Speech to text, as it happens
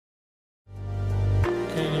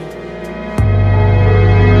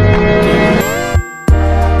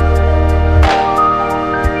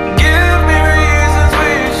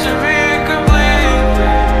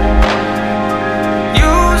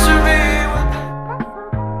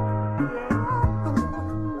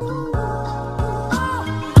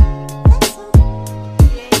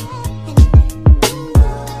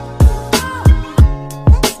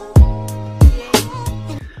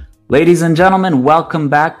Ladies and gentlemen, welcome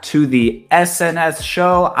back to the SNS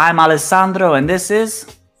show. I'm Alessandro and this is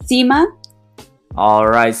Seema. All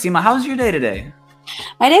right, Seema, how's your day today?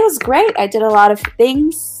 My day was great. I did a lot of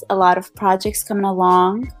things, a lot of projects coming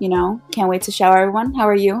along. Can't wait to show everyone. How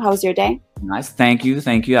are you? How was your day? Nice, thank you.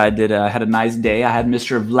 I had a nice day. I had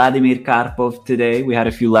Mr. Vladimir Karpov today. We had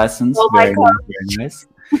a few lessons. Oh my God. Very nice.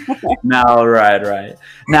 Now, right.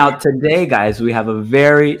 Now, today, guys, we have a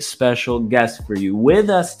very special guest for you. With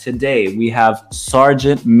us today, we have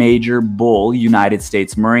Sergeant Major Bull, United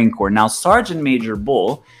States Marine Corps. Now, Sergeant Major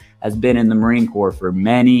Bull has been in the Marine Corps for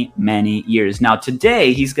many, many years. Now,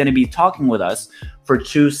 today, he's going to be talking with us for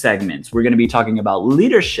two segments. We're going to be talking about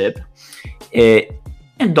leadership.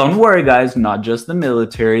 And don't worry, guys, not just the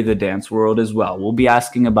military, the dance world as well. We'll be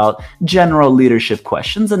asking about general leadership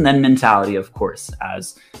questions and then mentality, of course,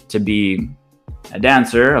 as to be a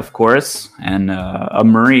dancer, of course, and a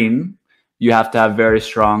Marine, you have to have very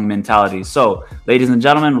strong mentality. So, ladies and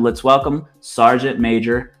gentlemen, let's welcome Sergeant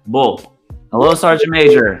Major Bull. Hello, Sergeant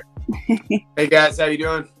Major. Hey, guys, how you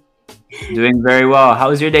doing? Doing very well. How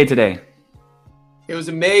was your day today? It was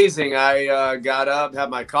amazing. I got up, had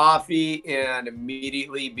my coffee, and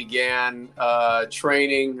immediately began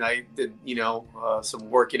training. I did, some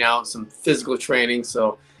working out, some physical training.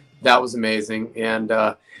 So that was amazing. And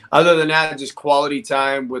other than that, just quality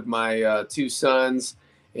time with my two sons.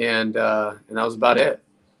 And that was about it.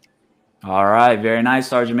 All right. Very nice,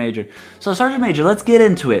 Sergeant Major. So, Sergeant Major, let's get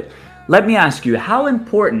into it. Let me ask you, how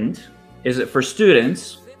important is it for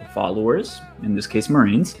students, followers, in this case,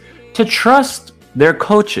 Marines, to trust their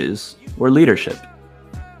coaches or leadership?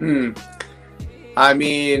 I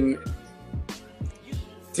mean,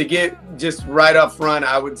 to get just right up front,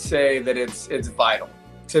 I would say that it's vital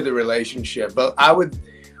to the relationship. But I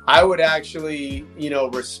would actually,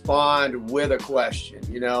 respond with a question,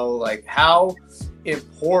 like how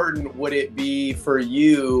important would it be for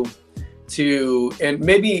you to, and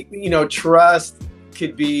maybe, trust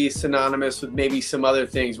could be synonymous with maybe some other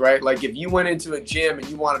things, right? Like if you went into a gym and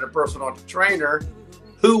you wanted a personal trainer,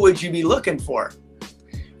 who would you be looking for?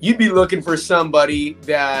 You'd be looking for somebody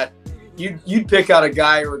that you'd pick out a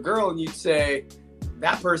guy or a girl and you'd say,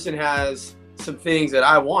 that person has some things that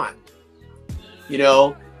I want.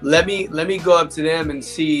 Let me go up to them and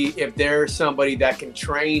see if they're somebody that can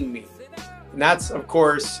train me. And that's, of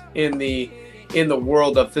course, in the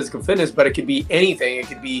world of physical fitness, but it could be anything. It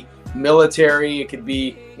could be military, it could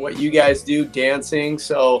be what you guys do, dancing.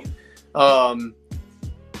 So the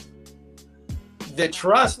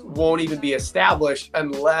trust won't even be established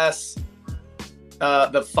unless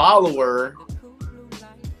the follower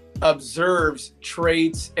observes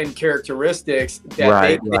traits and characteristics that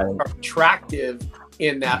they think are attractive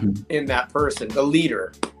in that person, the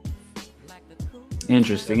leader.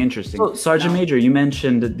 Interesting. So, Sergeant Major, you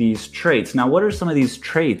mentioned these traits. Now, what are some of these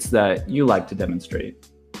traits that you like to demonstrate?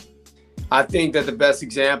 I think that the best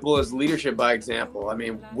example is leadership by example. I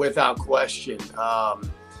mean, without question. I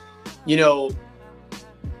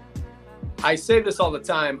say this all the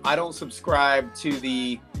time. I don't subscribe to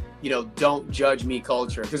the, don't judge me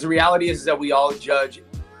culture. Because the reality is that we all judge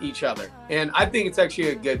each other. And I think it's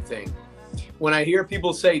actually a good thing. When I hear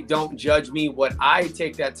people say, don't judge me, what I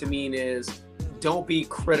take that to mean is, don't be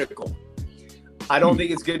critical. I don't think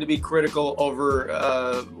it's good to be critical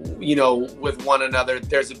over, with one another.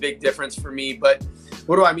 There's a big difference for me. But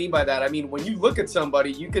what do I mean by that? I mean, when you look at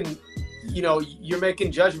somebody, you can, you're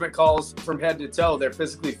making judgment calls from head to toe. They're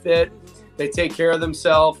physically fit. They take care of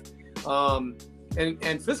themselves.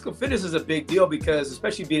 And physical fitness is a big deal because,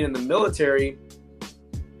 especially being in the military,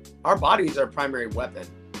 our body is our primary weapon.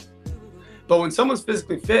 But when someone's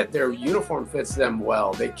physically fit, their uniform fits them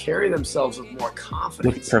well. They carry themselves with more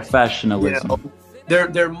confidence. With professionalism.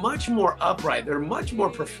 They're much more upright. They're much more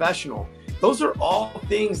professional. Those are all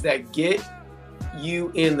things that get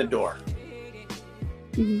you in the door.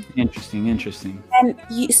 Mm-hmm. Interesting.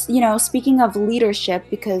 And speaking of leadership,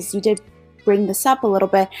 because you did bring this up a little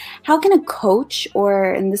bit, how can a coach,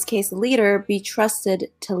 or in this case, a leader, be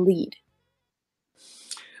trusted to lead?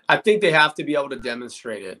 I think they have to be able to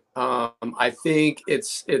demonstrate it. I think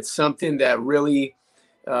it's something that really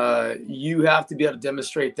you have to be able to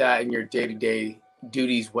demonstrate that in your day-to-day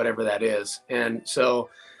duties, whatever that is. And so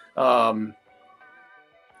I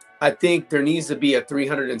think there needs to be a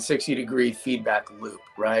 360-degree feedback loop,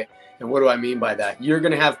 right? And what do I mean by that? You're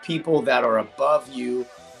going to have people that are above you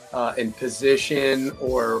in position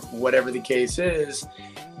or whatever the case is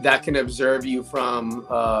that can observe you from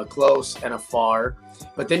close and afar.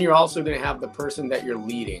 But then you're also going to have the person that you're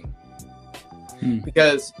leading.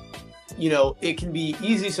 Because, it can be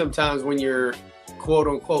easy sometimes when you're quote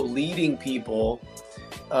unquote leading people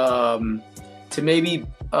to maybe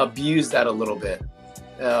abuse that a little bit.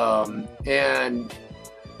 And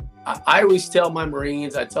I always tell my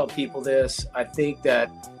Marines, I tell people this, I think that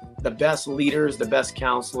the best leaders, the best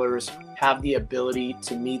counselors have the ability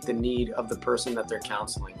to meet the need of the person that they're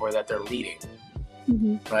counseling or that they're leading.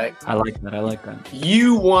 Right? I like that. I like that.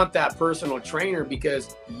 You want that personal trainer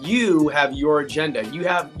because you have your agenda.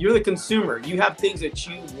 You're the consumer. You have things that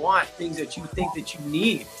you want, things that you think that you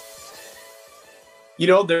need. You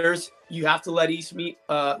know, you have to let East meet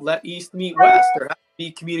West. There has to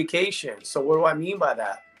be communication. So what do I mean by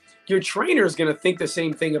that? Your trainer is going to think the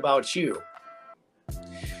same thing about you.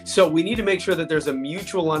 So we need to make sure that there's a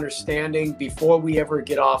mutual understanding before we ever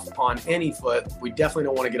get off on any foot. We definitely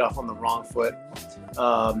don't want to get off on the wrong foot.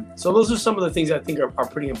 So those are some of the things I think are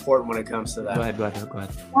pretty important when it comes to that. Go ahead. I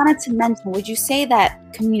wanted to mention, would you say that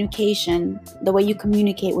communication, the way you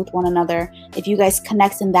communicate with one another, if you guys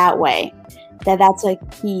connect in that way, that's a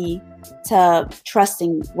key to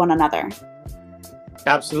trusting one another?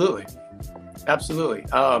 Absolutely.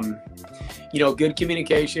 You know, good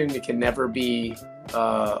communication, it can never be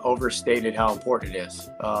overstated how important it is.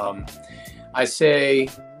 I say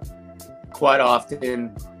quite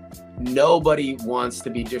often, nobody wants to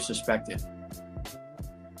be disrespected.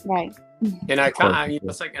 Right. And I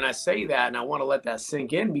say that, and I want to let that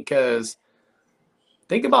sink in, because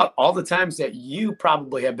think about all the times that you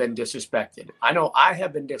probably have been disrespected. I know I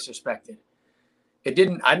have been disrespected. I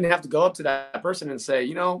didn't have to go up to that person and say,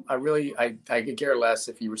 you know, I could care less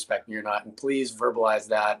if you respect me or not, and please verbalize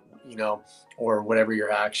that, you know, or whatever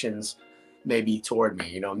your actions may be toward me.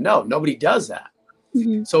 You know, no, nobody does that.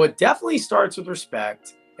 So it definitely starts with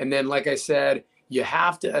respect. And then, like I said, you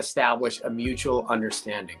have to establish a mutual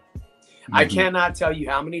understanding. I cannot tell you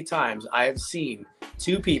how many times I have seen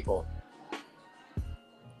two people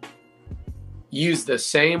use the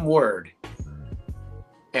same word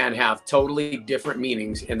and have totally different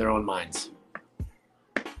meanings in their own minds.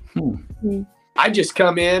 I just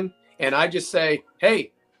come in and I just say,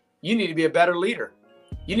 hey, you need to be a better leader.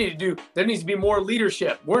 There needs to be more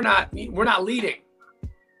leadership. We're not leading.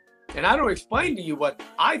 And I don't explain to you what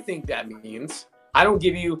I think that means. I don't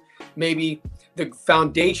give you maybe the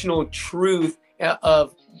foundational truth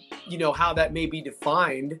of, you know, how that may be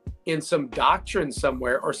defined in some doctrine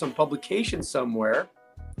somewhere or some publication somewhere.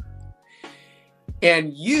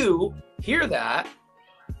 And you hear that,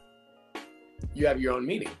 you have your own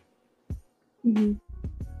meaning.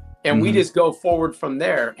 And we just go forward from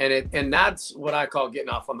there. And that's what I call getting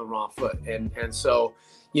off on the wrong foot. And so,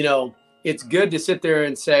 you know, it's good to sit there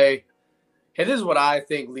and say, hey, this is what I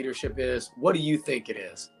think leadership is. What do you think it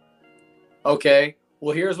is? Okay,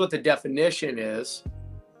 well, here's what the definition is.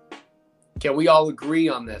 Can we all agree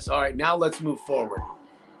on this? All right, now let's move forward.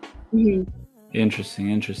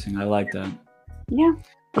 Interesting. I like that. Yeah,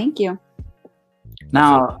 thank you.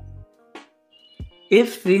 Now,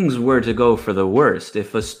 if things were to go for the worst,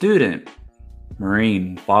 if a student,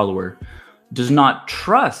 Marine, follower, does not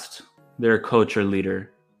trust their coach or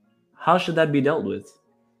leader, how should that be dealt with?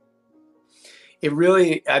 It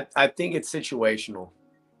really, I think it's situational.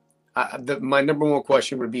 My number one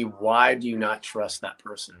question would be, why do you not trust that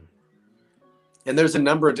person? And there's a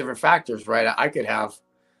number of different factors, right? I could have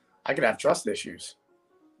trust issues.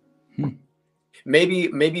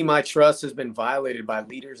 Maybe my trust has been violated by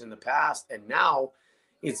leaders in the past, and now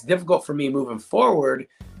it's difficult for me moving forward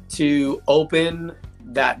to open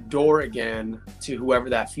that door again to whoever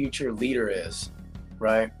that future leader is,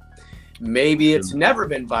 right? Maybe it's never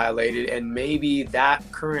been violated, and maybe that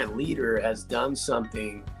current leader has done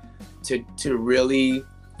something to really,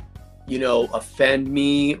 you know, offend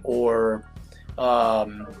me, or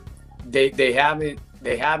they haven't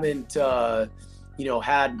you know,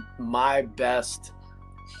 had my best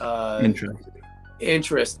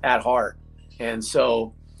interest at heart. And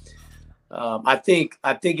so I think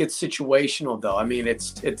it's situational, though. I mean,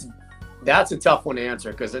 that's a tough one to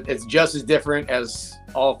answer, because it's just as different as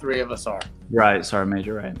all three of us are. Right. Sorry,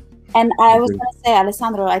 Major. Right. And I was going to say,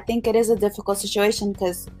 Alessandro, I think it is a difficult situation,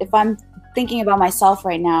 because if I'm thinking about myself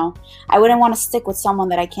right now, I wouldn't want to stick with someone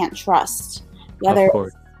that I can't trust.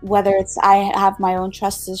 Whether it's I have my own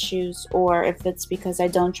trust issues, or if it's because I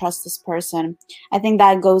don't trust this person. I think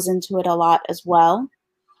that goes into it a lot as well.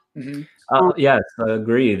 Yes,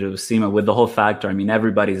 agreed, Seema, with the whole factor. I mean,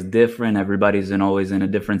 everybody's different. Everybody's always in a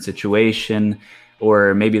different situation.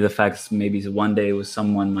 Or maybe the facts, maybe one day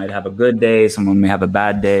someone might have a good day, someone may have a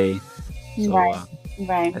bad day. So,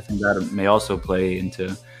 right. I think that may also play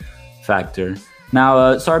into factor.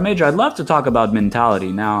 Now, Sergeant Major, I'd love to talk about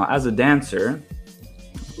mentality. Now, as a dancer,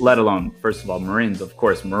 let alone, first of all, Marines, of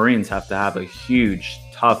course, Marines have to have a huge,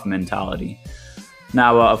 tough mentality.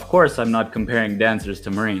 Now, of course, I'm not comparing dancers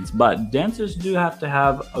to Marines, but dancers do have to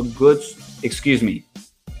have a good,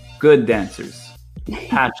 good dancers,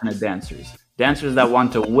 passionate dancers, dancers that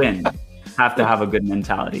want to win have to have a good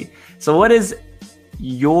mentality. So what is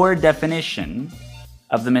your definition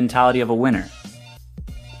of the mentality of a winner?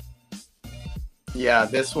 Yeah,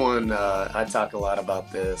 this one, I talk a lot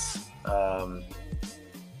about this.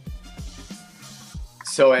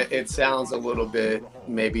 So it sounds a little bit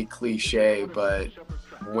maybe cliche, but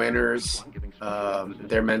winners,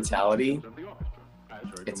 their mentality,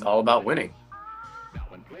 it's all about winning.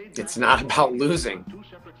 It's not about losing.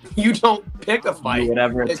 You don't pick a fight.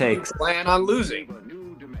 Whatever it takes. You plan on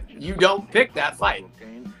losing. You don't pick that fight.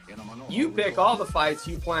 You pick all the fights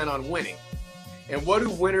you plan on winning. And what do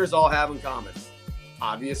winners all have in common?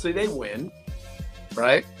 Obviously, they win,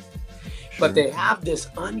 right? Sure. But they have this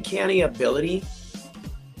uncanny ability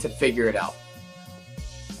to figure it out.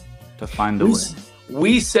 To find the way.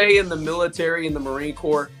 We say in the military, in the Marine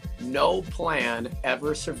Corps, no plan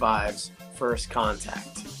ever survives first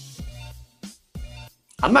contact.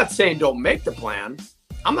 I'm not saying don't make the plan.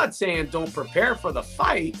 I'm not saying don't prepare for the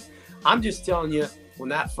fight. I'm just telling you, when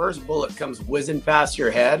that first bullet comes whizzing past your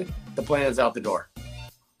head, the plan's out the door.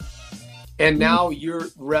 And now you're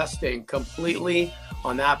resting completely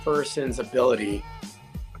on that person's ability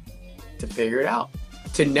to figure it out,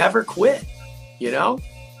 to never quit, you know?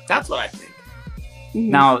 That's what I think.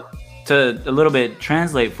 Now, to a little bit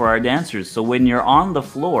translate for our dancers. So when you're on the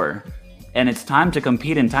floor and it's time to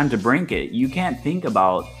compete and time to bring it, you can't think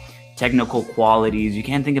about technical qualities. You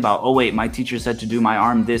can't think about, oh, wait, my teacher said to do my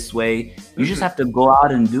arm this way. You just have to go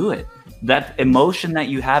out and do it. That emotion that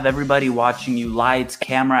you have, everybody watching you, lights,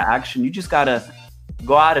 camera, action, you just got to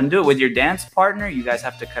go out and do it with your dance partner. You guys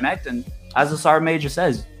have to connect. And as the Sergeant Major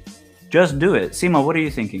says, just do it. Seema, what are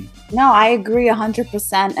you thinking? No, I agree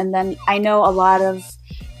 100%. And then I know a lot of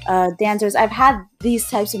dancers. I've had these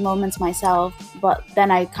types of moments myself, but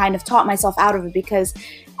then I kind of taught myself out of it because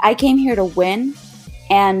I came here to win.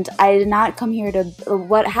 And I did not come here to,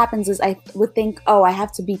 what happens is I would think, oh, I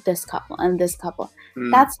have to beat this couple and this couple.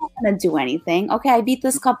 That's not going to do anything. Okay, I beat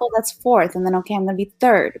this couple, that's fourth. And then, okay, I'm going to be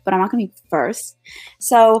third, but I'm not going to be first.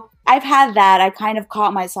 So I've had that. I kind of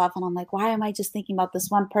caught myself and I'm like, why am I just thinking about this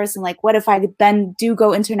one person? Like, what if I then do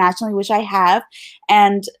go internationally, which I have?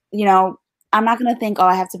 And, you know, I'm not going to think, oh,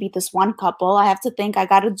 I have to beat this one couple. I have to think I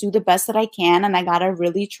got to do the best that I can and I got to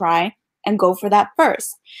really try and go for that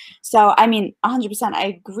first. So, I mean, 100%, I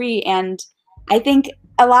agree. And I think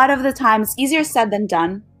a lot of the time it's easier said than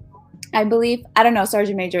done, I believe. I don't know,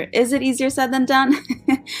 Sergeant Major, is it easier said than done?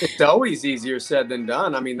 It's always easier said than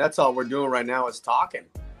done. I mean, that's all we're doing right now is talking.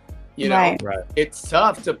 You know, right. It's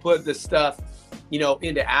tough to put this stuff, you know,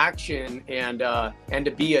 into action and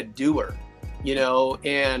to be a doer, you know,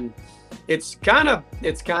 and it's kind of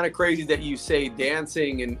crazy that you say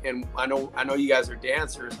dancing, and I know you guys are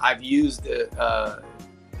dancers. I've used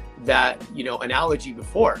that, you know, analogy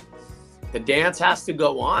before. The dance has to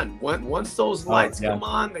go on. Once those lights come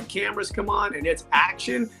on, the cameras come on, and it's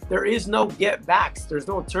action, there is no get backs. There's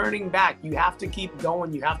no turning back. You have to keep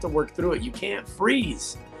going. You have to work through it. You can't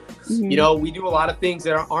freeze. You know, we do a lot of things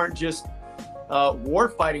that aren't just war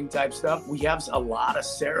fighting type stuff. We have a lot of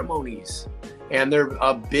ceremonies. And they're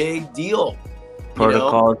a big deal.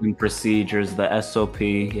 Protocols and procedures, the SOP,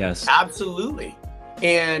 yes. Absolutely.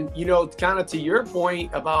 And, you know, kind of to your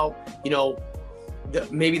point about, you know,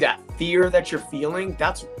 maybe that fear that you're feeling,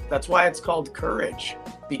 that's why it's called courage.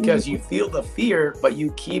 Because you feel the fear, but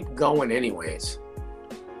you keep going anyways.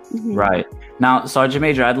 Right. Now, Sergeant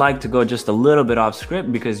Major, I'd like to go just a little bit off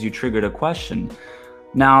script because you triggered a question.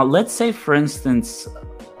 Now, let's say, for instance,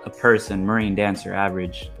 a person, Marine dancer,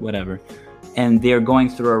 average, whatever, and they're going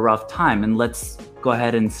through a rough time, and let's go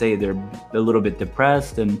ahead and say they're a little bit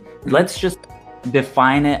depressed, and let's just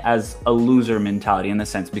define it as a loser mentality in a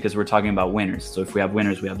sense, because we're talking about winners. So if we have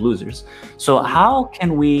winners, we have losers. So how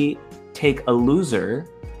can we take a loser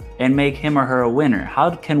and make him or her a winner?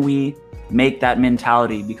 How can we make that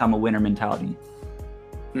mentality become a winner mentality?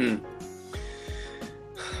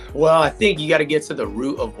 Well, I think you got to get to the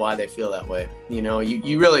root of why they feel that way. You know,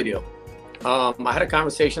 you really do. I had a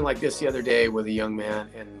conversation like this the other day with a young man,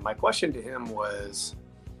 and my question to him was,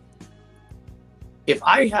 if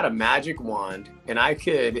I had a magic wand and I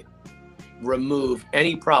could remove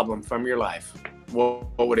any problem from your life, what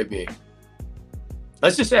would it be?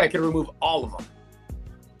 Let's just say I could remove all of them.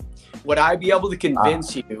 Would I be able to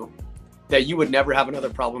convince you that you would never have another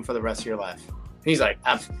problem for the rest of your life? He's like,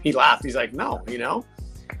 he laughed. He's like, no, you know?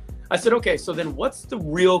 I said, okay, so then what's the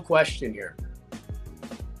real question here?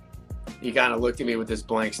 He kind of looked at me with this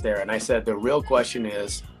blank stare, and I said, the real question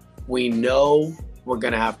is, we know we're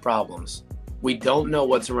going to have problems. We don't know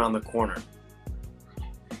what's around the corner.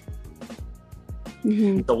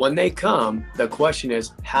 Mm-hmm. So when they come, the question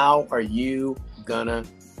is, how are you going to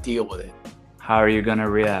deal with it? How are you going to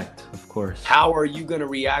react? Of course. How are you going to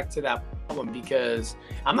react to that problem? Because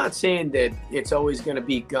I'm not saying that it's always going to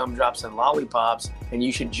be gumdrops and lollipops and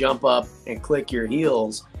you should jump up and click your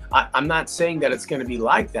heels. I'm not saying that it's going to be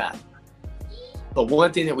like that. But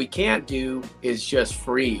one thing that we can't do is just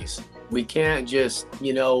freeze. We can't just,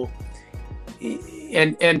 you know,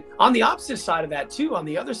 and on the opposite side of that too, on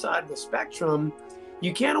the other side of the spectrum,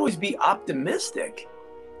 you can't always be optimistic.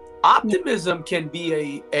 Optimism can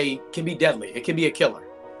be can be deadly. It can be a killer.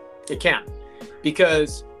 It can,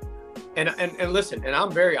 because and listen, and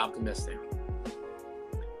I'm very optimistic.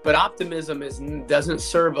 But optimism doesn't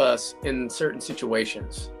serve us in certain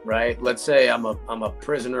situations, right? Let's say I'm a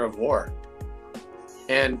prisoner of war,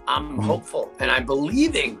 and I'm hopeful, and I'm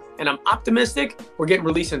believing, and I'm optimistic. We're getting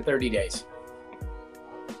released in 30 days.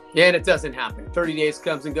 Yeah, and it doesn't happen. 30 days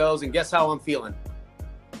comes and goes, and guess how I'm feeling?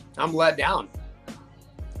 I'm let down.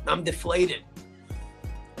 I'm deflated,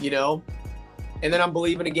 you know? And then I'm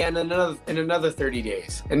believing again in another 30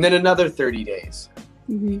 days, and then another 30 days.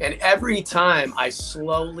 Mm-hmm. And every time I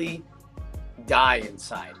slowly die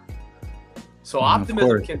inside. So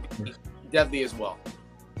optimism can be deadly as well.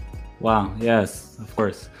 Wow. Yes, of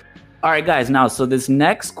course. All right, guys. Now, so this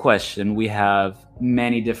next question, we have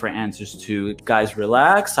many different answers to. Guys,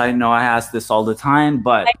 relax. I know I ask this all the time,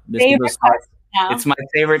 but it's my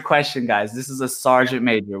favorite question, guys. This is a Sergeant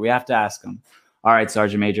Major. We have to ask him. All right,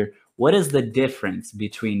 Sergeant Major, what is the difference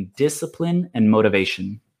between discipline and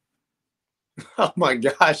motivation? Oh my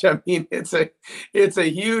gosh. I mean, it's a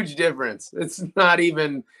huge difference. It's not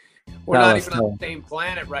even, we're not even on the same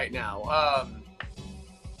planet right now.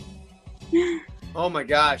 Oh my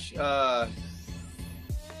gosh.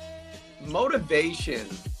 Motivation.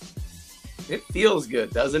 It feels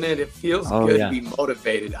good, doesn't it? It feels good to be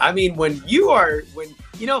motivated. I mean, when you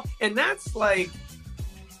know, and that's like,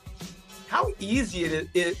 how easy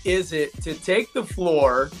is it to take the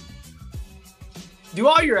floor, do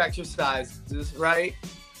all your exercises, right?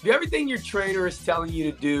 Do everything your trainer is telling you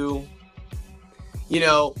to do, you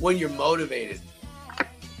know, when you're motivated.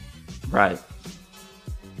 Right.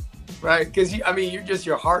 Right? Because, I mean,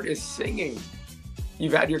 your heart is singing.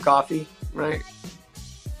 You've had your coffee, right?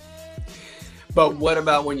 But what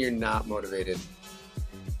about when you're not motivated?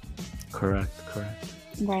 Correct.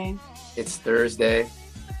 Right. It's Thursday.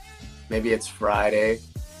 Maybe it's Friday.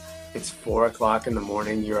 It's 4 o'clock in the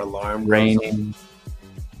morning. Your alarm raining.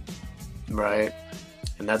 Right.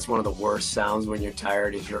 And that's one of the worst sounds when you're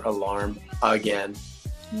tired is your alarm again.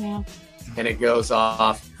 Yeah. And it goes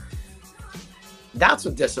off. That's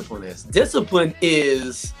what discipline is. Discipline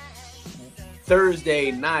is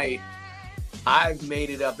Thursday night. I've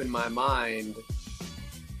made it up in my mind.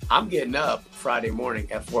 I'm getting up Friday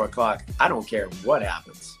morning at 4 o'clock. I don't care what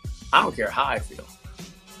happens. I don't care how I feel.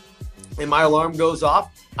 And my alarm goes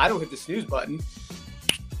off. I don't hit the snooze button.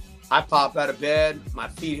 I pop out of bed, my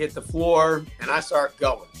feet hit the floor, and I start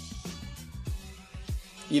going.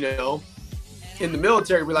 You know, in the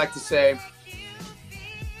military, we like to say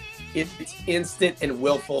it's instant and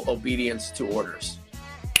willful obedience to orders.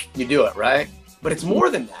 You do it, right? But it's more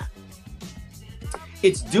than that.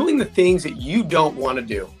 It's doing the things that you don't want to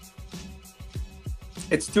do.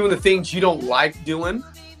 It's doing the things you don't like doing,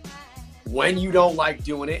 when you don't like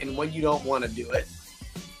doing it, and when you don't want to do it.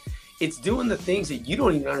 It's doing the things that you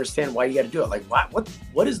don't even understand why you got to do it. Like,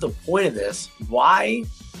 what is the point of this? Why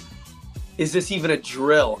is this even a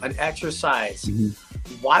drill, an exercise?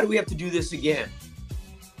 Mm-hmm. Why do we have to do this again?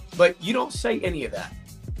 But you don't say any of that.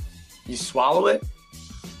 You swallow it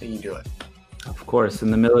and you do it. Of course, in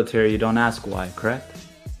the military, you don't ask why, correct?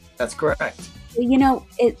 That's correct. You know,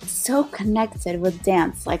 it's so connected with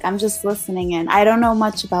dance. Like, I'm just listening in. I don't know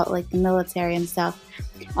much about like the military and stuff.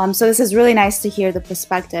 So this is really nice to hear the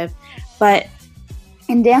perspective. But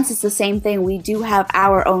in dance, it's the same thing. We do have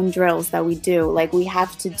our own drills that we do. Like, we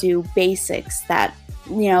have to do basics that,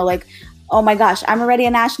 you know, like, oh my gosh, I'm already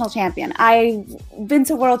a national champion. I've been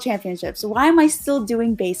to world championships. Why am I still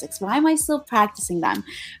doing basics? Why am I still practicing them?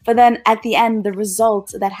 But then at the end, the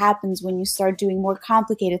result that happens when you start doing more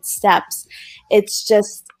complicated steps, it's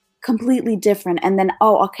just completely different. And then,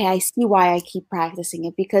 oh, okay, I see why I keep practicing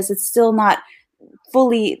it, because it's still not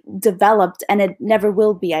fully developed, and it never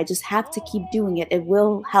will be. I just have to keep doing it. It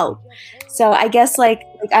will help. So I guess like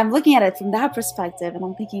I'm looking at it from that perspective, and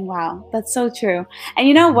I'm thinking, wow, that's so true. And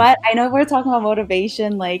you know what? I know we're talking about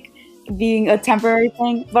motivation, like being a temporary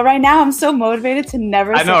thing, but right now I'm so motivated to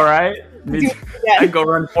never. I know, right? I go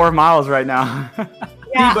run 4 miles right now.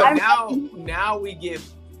 Yeah, but now we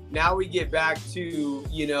get back to,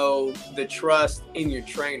 you know, the trust in your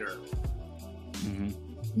trainer.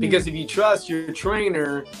 Because if you trust your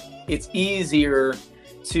trainer, it's easier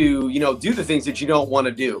to, you know, do the things that you don't want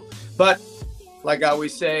to do. But like I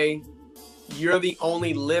always say, you're the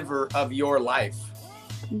only liver of your life.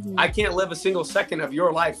 I can't live a single second of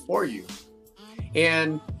your life for you.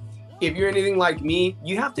 And if you're anything like me,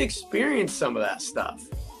 you have to experience some of that stuff.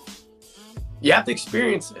 You have to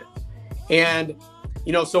experience it. And,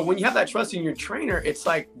 you know, so when you have that trust in your trainer, it's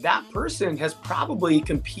like that person has probably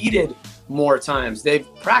competed more times. They've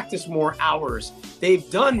practiced more hours. They've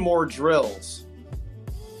done more drills.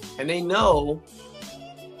 And they know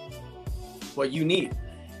what you need.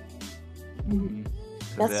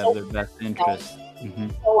 That's they have their best interest.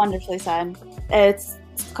 So wonderfully said. It's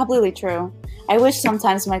completely true. I wish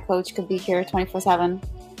sometimes my coach could be here 24/7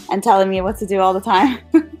 and telling me what to do all the time.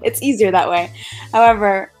 It's easier that way.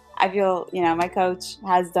 However, I feel, you know, my coach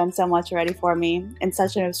has done so much already for me in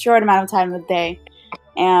such a short amount of time of the day.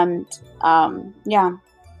 And yeah,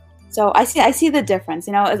 so I see the difference.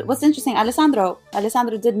 You know, what's interesting, Alessandro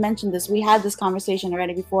did mention this. We had this conversation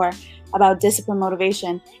already before about discipline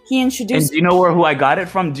motivation. He introduced. And do you know who I got it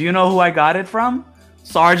from? Do you know who I got it from?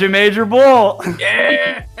 Sergeant Major Bull.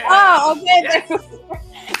 Yeah. Oh, okay. Yes.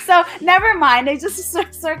 So never mind. It just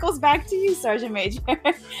circles back to you, Sergeant Major.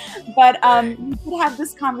 But we could have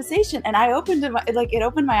this conversation, and I opened it, it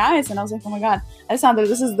opened my eyes, and I was like, oh my God, Alessandro,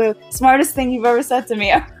 this is the smartest thing you've ever said to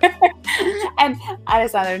me. And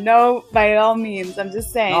Alessandro, no, by all means, I'm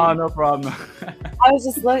just saying. Oh, no problem. I was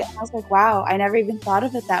just looking, I was like, wow, I never even thought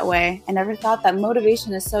of it that way. I never thought that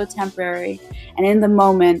motivation is so temporary and in the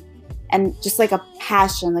moment, and just like a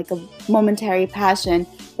passion, like a momentary passion,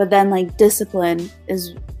 but then like discipline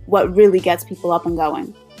is what really gets people up and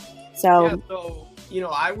going. So, yeah, so you know,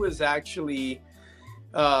 I was actually,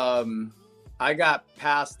 I got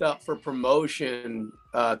passed up for promotion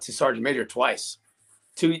to Sergeant Major twice,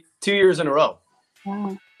 two years in a row.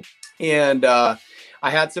 Wow. And I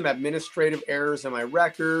had some administrative errors in my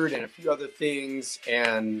record and a few other things,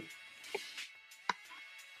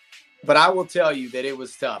 but I will tell you that it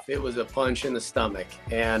was tough. It was a punch in the stomach.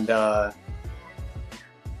 And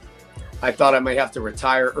I thought I might have to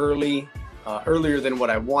retire early, earlier than what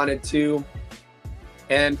I wanted to.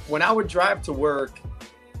 And when I would drive to work,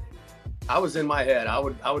 I was in my head. I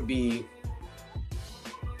would be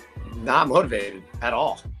not motivated at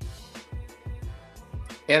all.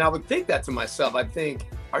 And I would think that to myself. I'd think,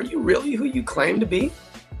 are you really who you claim to be?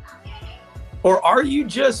 Or are you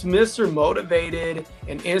just Mr. Motivated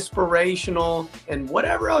and inspirational and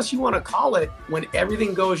whatever else you want to call it when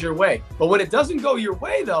everything goes your way? But when it doesn't go your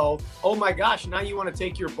way, though, oh my gosh, now you want to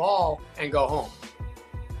take your ball and go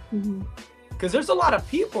home. Because there's a lot of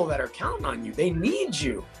people that are counting on you. They need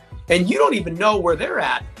you. And you don't even know where they're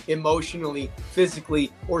at emotionally,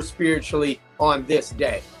 physically, or spiritually on this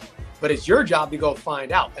day. But it's your job to go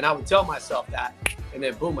find out. And I would tell myself that. And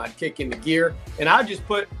then boom, I'd kick into gear. And I'd just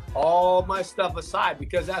put all my stuff aside,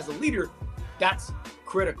 because as a leader, that's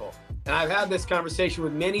critical. And I've had this conversation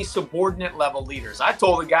with many subordinate level leaders. I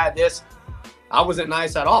told the guy this, I wasn't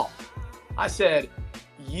nice at all. I said,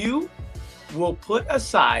 you will put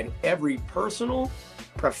aside every personal,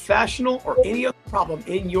 professional, or any other problem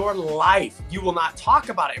in your life. You will not talk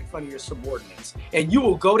about it in front of your subordinates. And you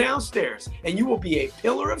will go downstairs and you will be a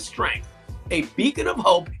pillar of strength, a beacon of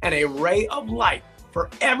hope, and a ray of light for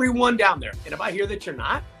everyone down there. And if I hear that you're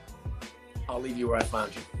not, I'll leave you where I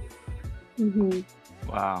found you.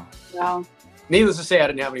 Wow. Wow. Needless to say, I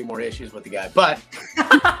didn't have any more issues with the guy, but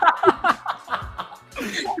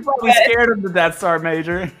you're probably scared of the Death Star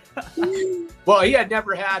Major. Well, he had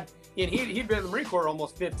never had, and he'd been in the Marine Corps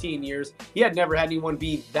almost 15 years. He had never had anyone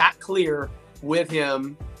be that clear with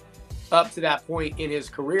him up to that point in his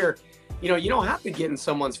career. You know, you don't have to get in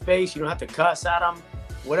someone's face. You don't have to cuss at them,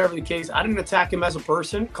 whatever the case. I didn't attack him as a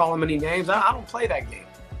person, call him any names. I don't play that game.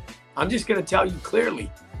 I'm just going to tell you clearly,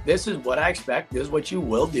 this is what I expect. This is what you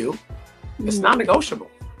will do. It's not negotiable.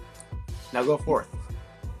 Now go forth.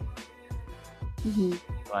 I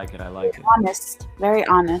like it. I like it. Honest. Very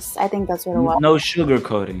honest. I think that's what it was. No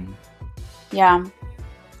sugarcoating. Yeah.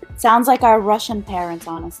 Sounds like our Russian parents,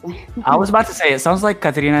 honestly. I was about to say, it sounds like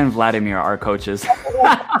Katerina and Vladimir, our coaches.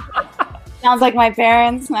 Sounds like my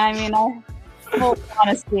parents. I mean, full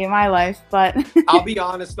honesty in my life, but I'll be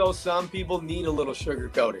honest though, some people need a little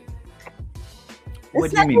sugarcoating. What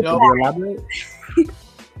do you mean? Can you elaborate?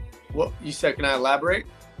 What you said? Can I elaborate?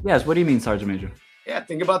 Yes. What do you mean, Sergeant Major? Yeah,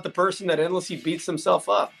 think about the person that endlessly beats themselves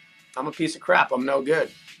up. I'm a piece of crap. I'm no good.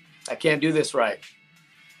 I can't do this right.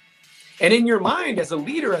 And in your mind, as a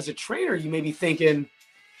leader, as a trainer, you may be thinking,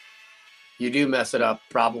 You do mess it up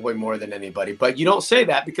probably more than anybody, but you don't say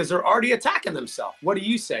that because they're already attacking themselves. What do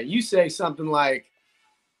you say? You say something like,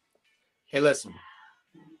 hey, listen,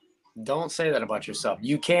 don't say that about yourself.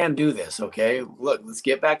 You can do this, okay? Look, let's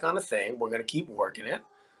get back on the thing. We're going to keep working it.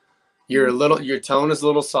 Your tone is a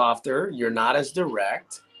little softer. You're not as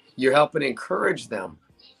direct. You're helping encourage them,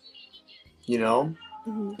 you know?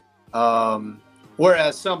 Mm-hmm.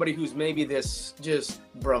 Whereas somebody who's maybe this just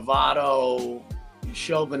bravado,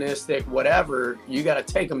 chauvinistic, whatever, you got to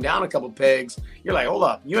take them down a couple pegs. You're like, hold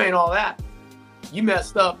up, you ain't all that. You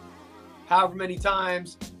messed up however many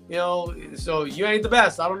times, you know, so you ain't the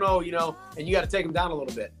best. I don't know, you know, and you got to take them down a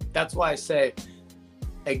little bit. That's why I say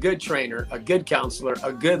a good trainer, a good counselor,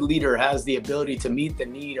 a good leader has the ability to meet the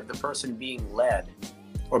need of the person being led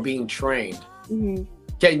or being trained. Mm-hmm.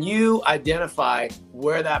 Can you identify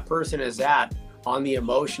where that person is at on the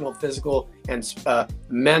emotional, physical, and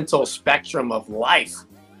mental spectrum of life?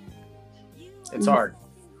 It's hard.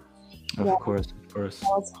 Of course. Well,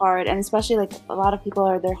 it's hard. And especially like a lot of people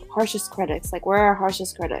are their harshest critics. Like we're our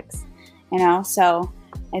harshest critics, you know? So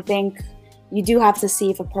I think you do have to see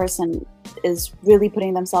if a person is really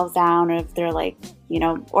putting themselves down, or if they're like, you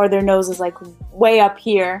know, or their nose is like way up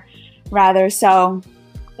here rather. So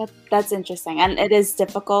that's interesting. And it is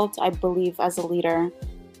difficult, I believe, as a leader,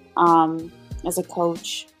 as a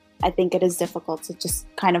coach. I think it is difficult to just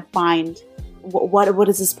kind of find what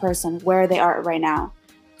is this person, where they are right now.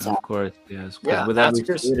 So. Of course, yes. Yeah,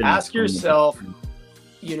 ask yourself,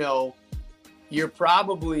 you know, you're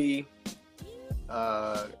probably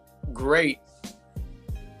great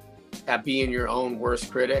at being your own worst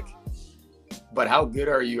critic, but how good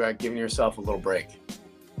are you at giving yourself a little break?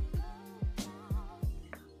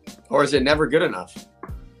 Or is it never good enough?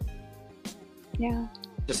 Yeah.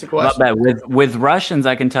 Just a question. But with Russians,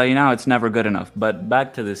 I can tell you now, it's never good enough. But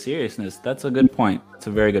back to the seriousness, that's a good point. That's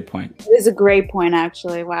a very good point. It is a great point,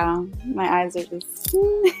 actually. Wow. My eyes are just...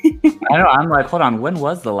 I know. I'm like, hold on. When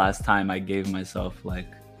was the last time I gave myself, like...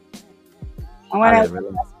 I'm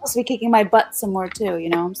supposed to be kicking my butt some more, too, you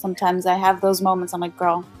know? Sometimes I have those moments. I'm like,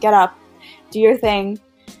 girl, get up. Do your thing.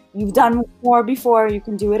 You've done more before. You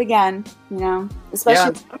can do it again, you know?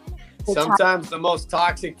 Especially... Yeah. Sometimes the most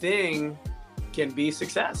toxic thing can be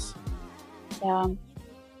success. Yeah.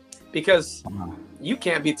 Because you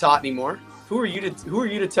can't be taught anymore. Who are you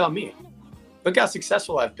to tell me? Look how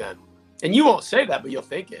successful I've been. And you won't say that, but you'll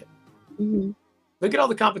think it. Mm-hmm. Look at all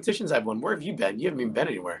the competitions I've won. Where have you been? You haven't even been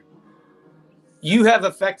anywhere. You have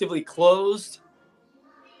effectively closed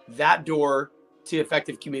that door to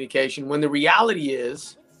effective communication when the reality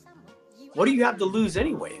is, what do you have to lose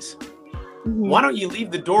anyways? Mm-hmm. Why don't you leave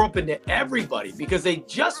the door open to everybody? Because they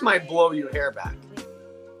just might blow your hair back.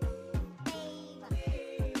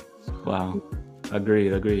 Wow.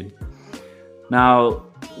 Agreed. Now,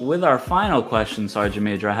 with our final question, Sergeant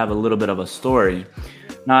Major, I have a little bit of a story.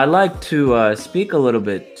 Now, I'd like to speak a little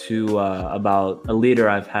bit about a leader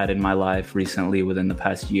I've had in my life recently within the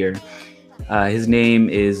past year. His name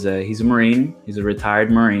is, he's a Marine. He's a retired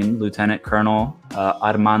Marine, Lieutenant Colonel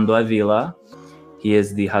Armando Avila. He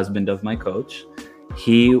is the husband of my coach.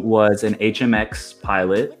 He was an HMX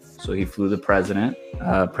pilot, so he flew the president,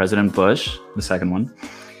 President Bush, the second one.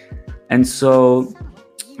 And so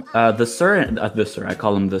the sir, I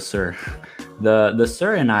call him the sir. The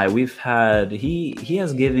sir and I, he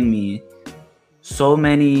has given me so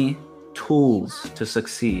many tools to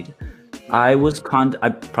succeed. I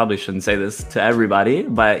probably shouldn't say this to everybody,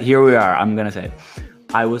 but here we are. I'm gonna say it.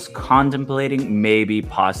 I was contemplating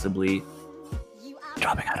possibly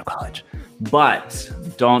dropping out of college, but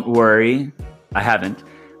don't worry, I haven't.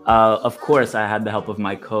 Of course, I had the help of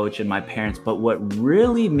my coach and my parents, but what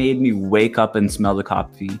really made me wake up and smell the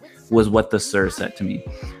coffee was what the sir said to me.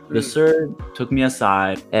 The sir took me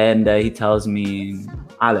aside and he tells me,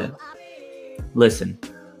 Ale, listen,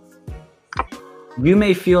 you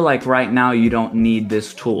may feel like right now you don't need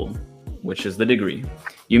this tool, which is the degree.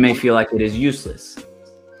 You may feel like it is useless.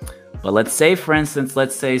 But let's say, for instance,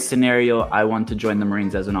 scenario, I want to join the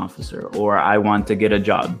Marines as an officer, or I want to get a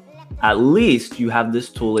job. At least you have this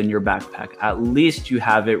tool in your backpack. At least you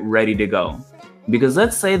have it ready to go. Because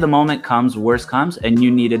let's say the moment comes, worst comes, and you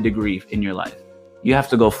need a degree in your life. You have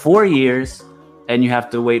to go 4 years, and you have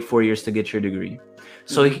to wait 4 years to get your degree.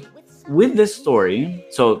 So with this story,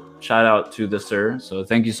 so shout out to the sir. So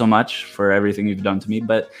thank you so much for everything you've done to me.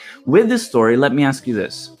 But with this story, let me ask you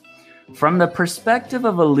this. From the perspective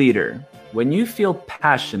of a leader, when you feel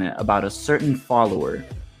passionate about a certain follower,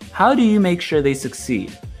 how do you make sure they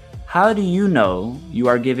succeed? How do you know you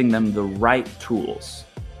are giving them the right tools?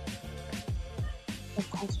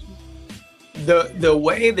 The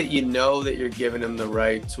way that you know that you're giving them the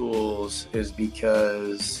right tools is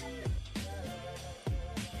because,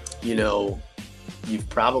 you know, you've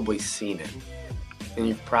probably seen it and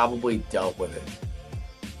you've probably dealt with it.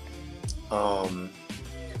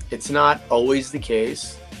 It's not always the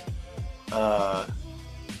case.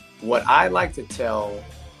 What I like to tell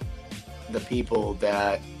the people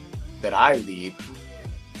that I lead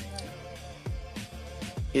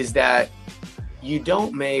is that you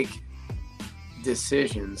don't make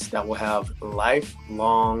decisions that will have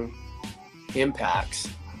lifelong impacts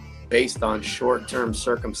based on short-term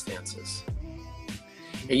circumstances.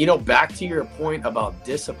 And, you know, back to your point about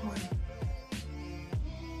discipline,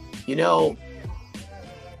 you know,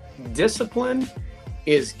 discipline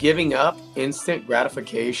is giving up instant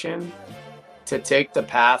gratification to take the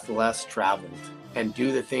path less traveled and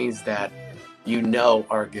do the things that you know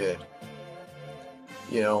are good.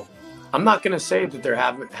 You know, I'm not going to say that there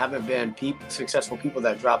haven't been successful people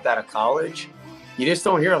that dropped out of college. You just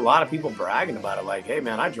don't hear a lot of people bragging about it. Like, hey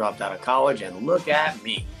man, I dropped out of college and look at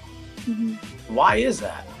me. Mm-hmm. Why is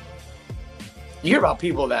that? You hear about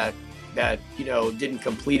people that, you know, didn't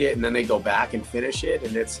complete it and then they go back and finish it.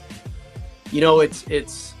 And it's, you know, it's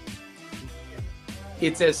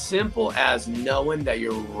as simple as knowing that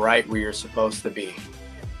you're right where you're supposed to be.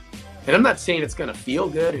 And I'm not saying it's going to feel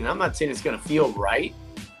good, and I'm not saying it's going to feel right,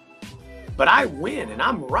 but I win and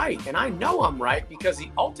I'm right. And I know I'm right because the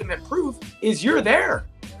ultimate proof is you're there.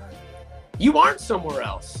 You aren't somewhere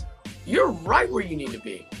else. You're right where you need to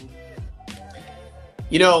be.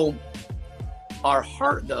 You know, our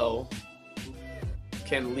heart, though,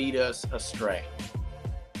 can lead us astray.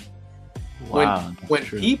 Wow, when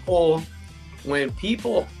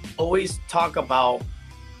people always talk about,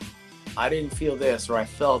 I didn't feel this, or I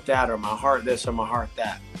felt that, or my heart this, or my heart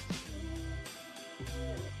that.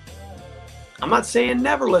 I'm not saying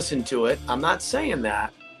never listen to it. I'm not saying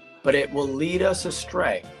that, but it will lead us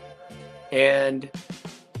astray. And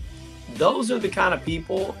those are the kind of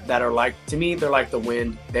people that are like, to me, they're like the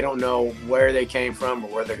wind. They don't know where they came from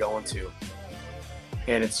or where they're going to.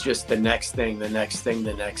 And it's just the next thing, the next thing,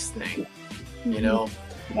 the next thing, mm-hmm. you know?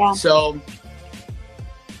 Yeah. So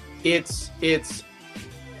it's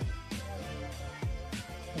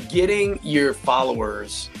getting your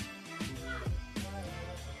followers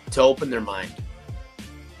to open their mind.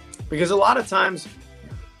 Because a lot of times,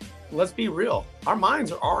 let's be real, our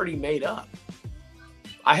minds are already made up.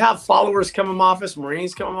 I have followers come in my office,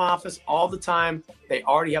 Marines come in my office all the time. They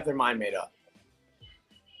already have their mind made up.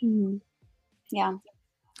 Mm-hmm. Yeah.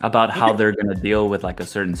 About how they're going to deal with like a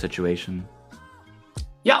certain situation.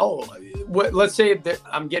 Yeah. Oh, let's say that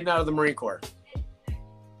I'm getting out of the Marine Corps.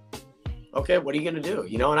 Okay, what are you going to do?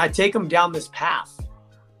 You know, and I take them down this path.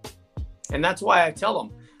 And that's why I tell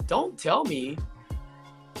them, don't tell me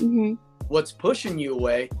mm-hmm. what's pushing you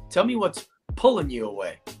away. Tell me what's pulling you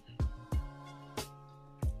away.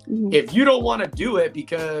 Mm-hmm. If you don't want to do it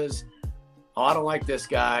because, oh, I don't like this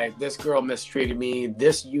guy, this girl mistreated me,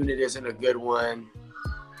 this unit isn't a good one.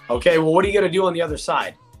 Okay, well, what are you going to do on the other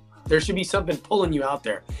side? There should be something pulling you out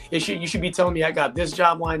there. You should be telling me I got this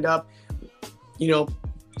job lined up, you know,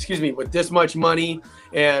 with this much money,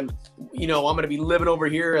 and, you know, I'm going to be living over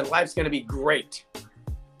here and life's going to be great.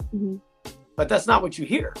 Mm-hmm. But that's not what you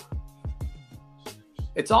hear.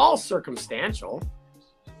 It's all circumstantial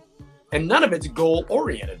and none of it's goal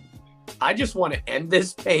oriented. I just want to end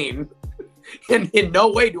this pain. And in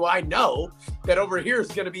no way do I know that over here is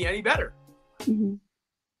going to be any better. Mm-hmm.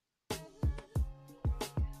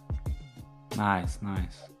 Nice.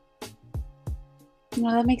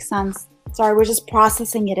 No, that makes sense. Sorry, we're just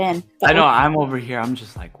processing it in. I know, I'm over here. I'm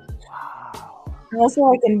just like, wow. I also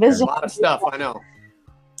like envision a lot of stuff, I know.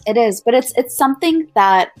 It is, but it's something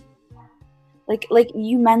that, like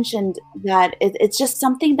you mentioned, that it's just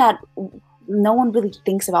something that no one really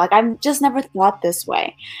thinks about. Like, I've just never thought this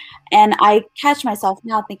way. And I catch myself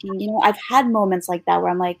now thinking, you know, I've had moments like that where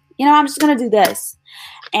I'm like, you know, I'm just going to do this.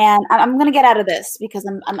 And I'm going to get out of this because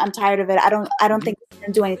I'm tired of it. I don't think it's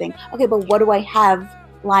going to do anything. Okay, but what do I have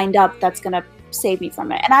lined up that's going to save me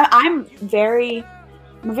from it? And I'm a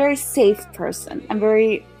very safe person.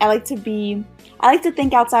 I like to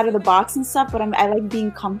think outside of the box and stuff, but I like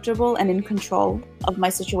being comfortable and in control of my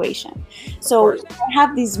situation. So I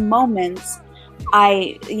have these moments,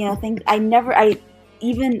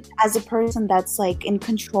 even as a person that's like in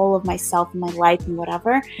control of myself and my life and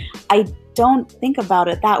whatever, I don't think about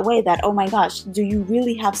it that way, that, oh my gosh, do you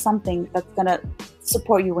really have something that's going to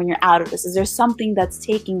support you when you're out of this? Is there something that's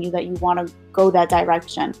taking you that you want to go that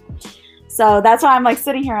direction? So that's why I'm like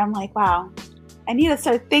sitting here, I'm like, wow, I need to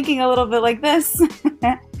start thinking a little bit like this.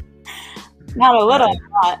 Not a little, a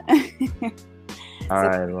lot. All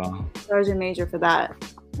right, well. Sergeant Major for that,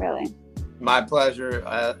 really. My pleasure.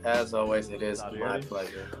 As always, it is my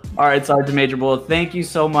pleasure. All right, Sergeant Major Bull, thank you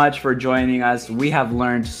so much for joining us. We have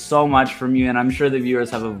learned so much from you, and I'm sure the viewers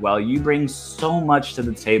have as well. You bring so much to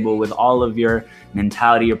the table with all of your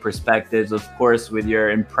mentality, your perspectives, of course, with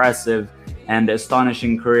your impressive and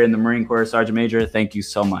astonishing career in the Marine Corps. Sergeant Major, thank you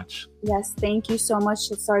so much. Yes, thank you so much,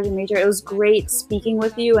 Sergeant Major. It was great speaking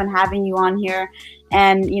with you and having you on here.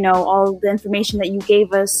 And, you know, all the information that you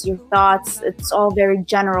gave us, your thoughts, it's all very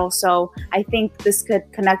general. So I think this could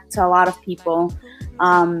connect to a lot of people.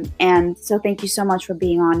 And so thank you so much for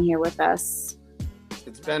being on here with us.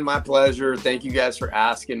 It's been my pleasure. Thank you guys for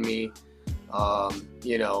asking me.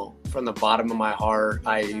 You know, from the bottom of my heart,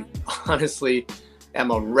 I honestly am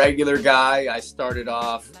a regular guy. I started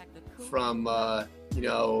off from, you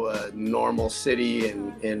know, a normal city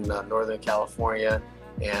in Northern California.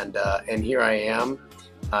 And here I am.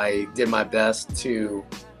 I did my best to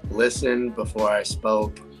listen before I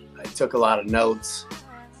spoke. I took a lot of notes,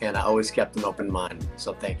 and I always kept an open mind.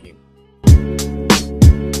 So thank you.